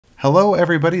Hello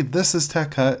everybody, this is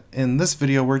TechHut. In this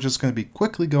video we're just going to be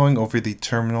quickly going over the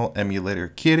terminal emulator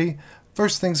kitty.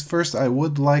 First things first, I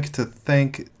would like to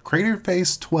thank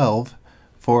ᨐᵉᵒ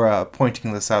for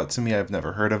pointing this out to me. I've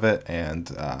never heard of it,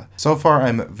 and so far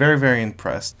I'm very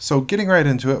impressed. So getting right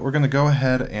into it, we're going to go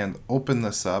ahead and open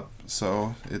this up.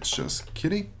 So it's just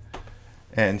kitty,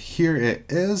 and here it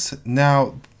is.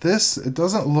 Now it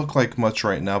doesn't look like much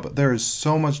right now, but there is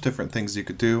so much different things you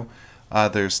could do.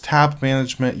 There's tab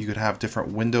management. You could have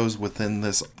different windows within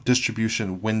this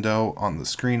distribution window on the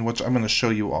screen, which I'm going to show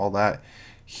you all that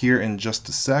here in just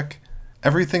a sec.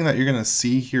 Everything that you're going to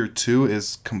see here too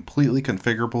is completely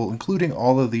configurable, including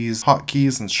all of these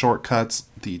hotkeys and shortcuts,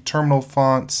 the terminal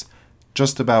fonts,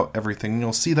 just about everything. And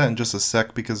you'll see that in just a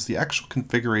sec because the actual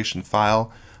configuration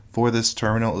file for this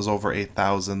terminal is over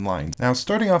 1,000 lines. Now,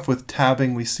 starting off with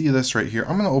tabbing, we see this right here.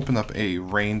 I'm going to open up a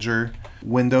Ranger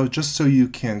window just so you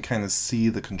can kind of see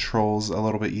the controls a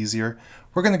little bit easier.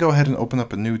 We're going to go ahead and open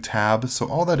up a new tab. So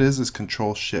all that is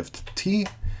Control-Shift-T,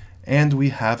 and we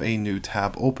have a new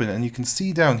tab open. And you can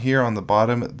see down here on the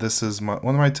bottom, this is one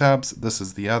of my tabs, this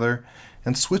is the other.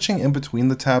 And switching in between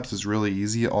the tabs is really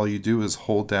easy. All you do is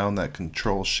hold down that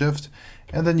Control-Shift,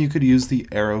 and then you could use the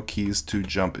arrow keys to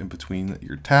jump in between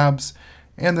your tabs,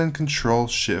 and then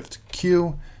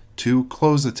Control-Shift-Q to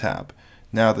close a tab.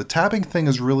 Now the tabbing thing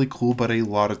is really cool, but a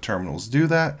lot of terminals do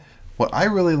that. What I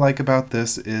really like about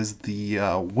this is the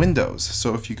windows.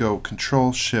 So if you go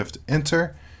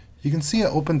Control-Shift-Enter, you can see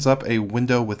it opens up a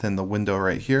window within the window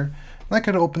right here. And I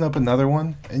could open up another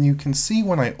one, and you can see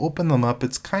when I open them up,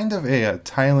 it's kind of a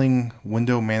tiling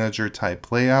window manager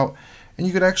type layout. And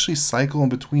you could actually cycle in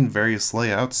between various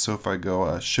layouts. So if I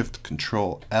go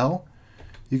Shift-Control-L,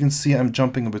 you can see I'm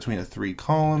jumping in between a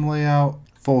 3-column layout,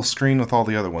 full screen with all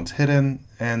the other ones hidden,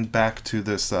 and back to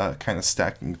this kind of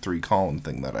stacking 3-column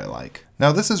thing that I like.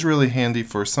 Now this is really handy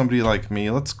for somebody like me.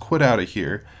 Let's quit out of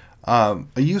here. A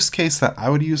use case that I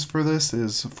would use for this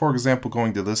is, for example,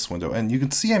 going to this window, and you can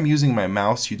see I'm using my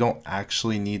mouse. You don't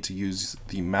actually need to use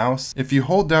the mouse. If you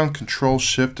hold down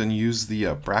Control-Shift and use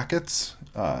the brackets,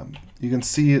 you can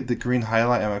see the green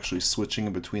highlight. I'm actually switching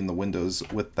in between the windows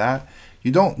with that.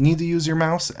 You don't need to use your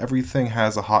mouse. Everything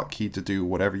has a hotkey to do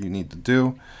whatever you need to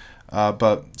do.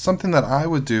 But something that I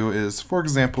would do is, for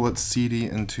example, let's cd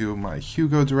into my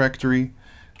Hugo directory,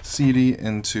 cd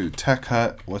into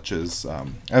TechHut, which is, I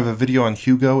have a video on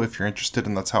Hugo if you're interested,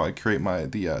 and that's how I create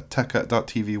the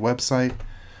TechHut.tv website.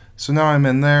 So now I'm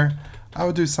in there. I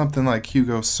would do something like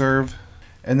Hugo serve.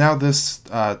 And now this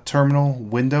terminal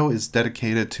window is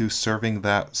dedicated to serving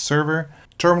that server.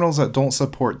 Terminals that don't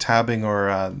support tabbing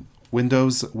or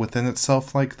windows within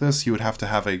itself like this, you would have to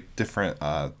have a different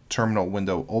terminal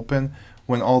window open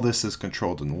when all this is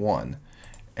controlled in one.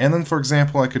 And then, for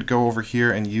example, I could go over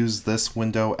here and use this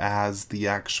window as the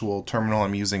actual terminal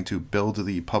I'm using to build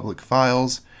the public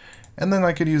files. And then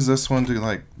I could use this one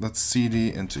to, let's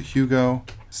cd into Hugo,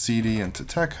 cd into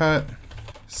TechHut,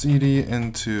 cd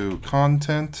into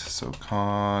content, so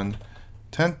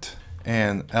content,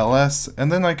 and ls,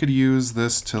 and then I could use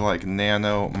this to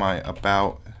nano my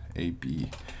about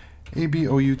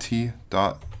about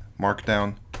dot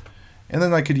markdown, and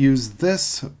then I could use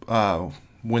this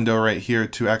window right here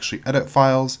to actually edit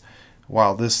files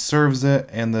while this serves it,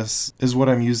 and this is what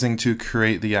I'm using to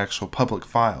create the actual public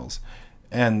files.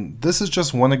 And this is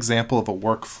just one example of a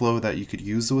workflow that you could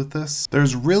use with this.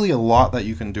 There's really a lot that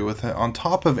you can do with it on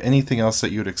top of anything else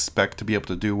that you would expect to be able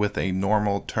to do with a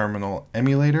normal terminal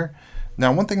emulator.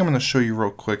 Now, one thing I'm going to show you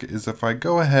real quick is if I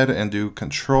go ahead and do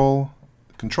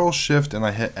Control-Shift and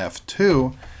I hit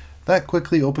F2, that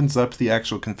quickly opens up the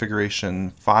actual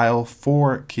configuration file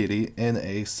for Kitty in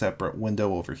a separate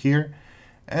window over here.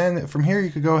 And from here you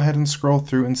could go ahead and scroll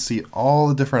through and see all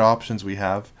the different options we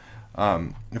have.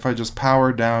 If I just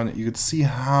power down, you could see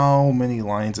how many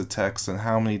lines of text and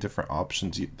how many different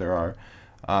options there are.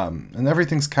 And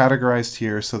everything's categorized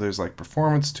here. So there's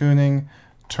performance tuning,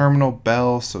 terminal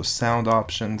bell, so sound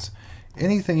options.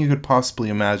 Anything you could possibly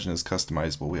imagine is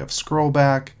customizable. We have scroll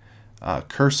back,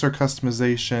 cursor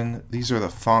customization. These are the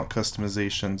font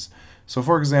customizations. So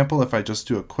for example, if I just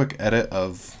do a quick edit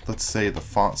of, let's say, the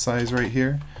font size right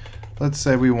here. Let's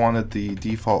say we wanted the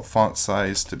default font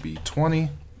size to be 20.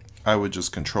 I would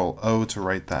just Control-O to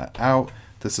write that out.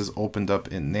 This is opened up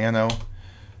in Nano.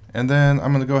 And then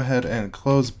I'm going to go ahead and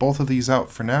close both of these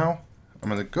out for now. I'm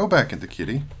going to go back into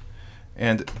Kitty,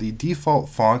 and the default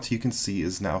font you can see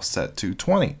is now set to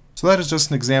 20. So that is just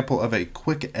an example of a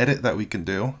quick edit that we can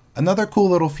do. Another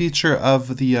cool little feature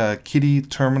of the Kitty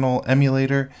terminal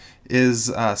emulator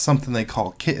is something they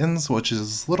call kittens, which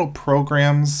is little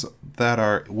programs that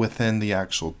are within the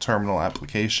actual terminal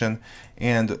application.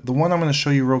 And the one I'm going to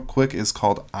show you real quick is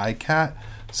called iCat.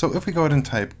 So if we go ahead and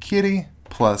type kitty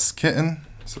plus kitten,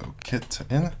 so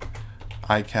kitten,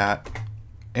 iCat,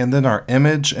 and then our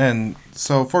image. And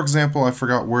so for example, I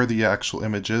forgot where the actual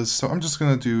image is, so I'm just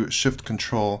going to do Shift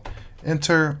Control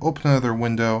Enter, open another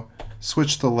window,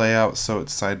 switch the layout so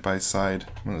it's side by side.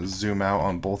 I'm going to zoom out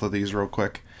on both of these real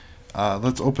quick.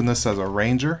 Let's open this as a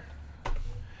Ranger,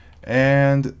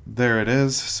 and there it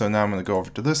is. So now I'm going to go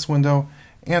over to this window,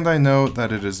 and I know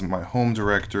that it is my home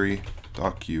directory,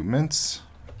 documents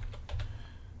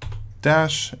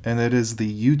dash, and it is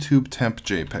the YouTube temp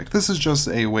JPEG. This is just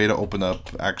a way to open up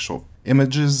actual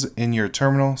images in your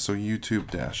terminal. So YouTube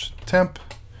dash temp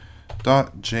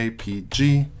dot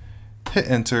JPG, hit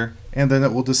enter, and then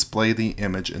it will display the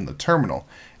image in the terminal.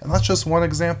 And that's just one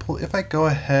example. If I go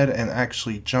ahead and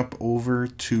actually jump over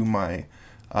to my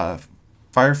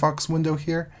Firefox window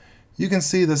here, you can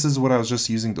see this is what I was just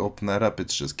using to open that up.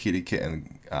 It's just kitty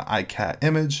kitten iCat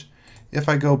image. If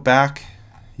I go back,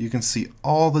 you can see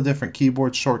all the different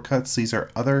keyboard shortcuts. These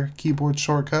are other keyboard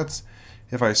shortcuts.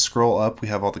 If I scroll up, we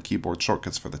have all the keyboard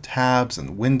shortcuts for the tabs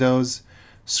and windows.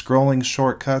 Scrolling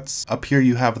shortcuts. Up here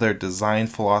you have their design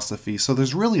philosophy. So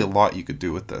there's really a lot you could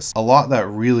do with this. A lot that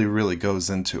really goes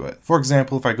into it. For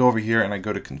example, if I go over here and I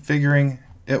go to configuring,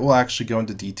 it will actually go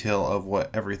into detail of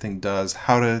what everything does,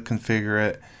 how to configure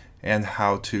it, and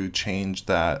how to change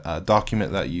that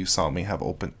document that you saw me have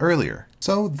open earlier.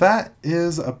 So that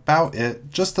is about it.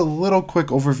 Just a little quick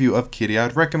overview of Kitty.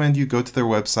 I'd recommend you go to their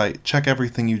website, check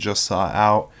everything you just saw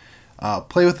out,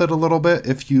 play with it a little bit.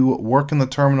 If you work in the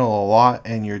terminal a lot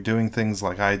and you're doing things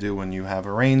like I do when you have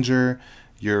a Ranger,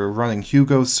 you're running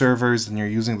Hugo servers, and you're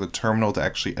using the terminal to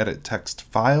actually edit text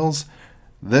files,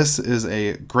 this is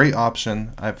a great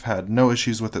option. I've had no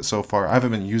issues with it so far. I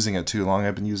haven't been using it too long.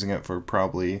 I've been using it for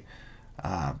probably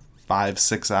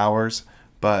 5-6 hours,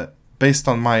 but based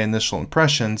on my initial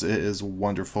impressions, it is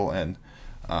wonderful. And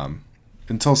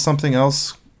until something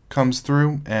else comes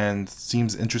through and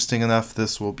seems interesting enough,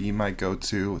 this will be my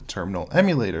go-to terminal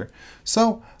emulator.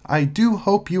 So I do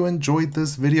hope you enjoyed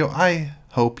this video. I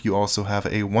hope you also have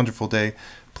a wonderful day.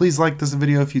 Please like this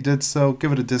video if you did so.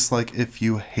 Give it a dislike if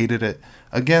you hated it.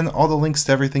 Again, all the links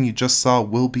to everything you just saw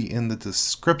will be in the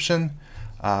description.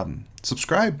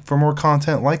 Subscribe for more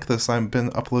content like this. I've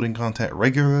been uploading content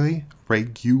regularly,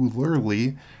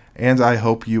 and I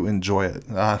hope you enjoy it.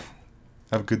 Have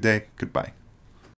a good day. Goodbye.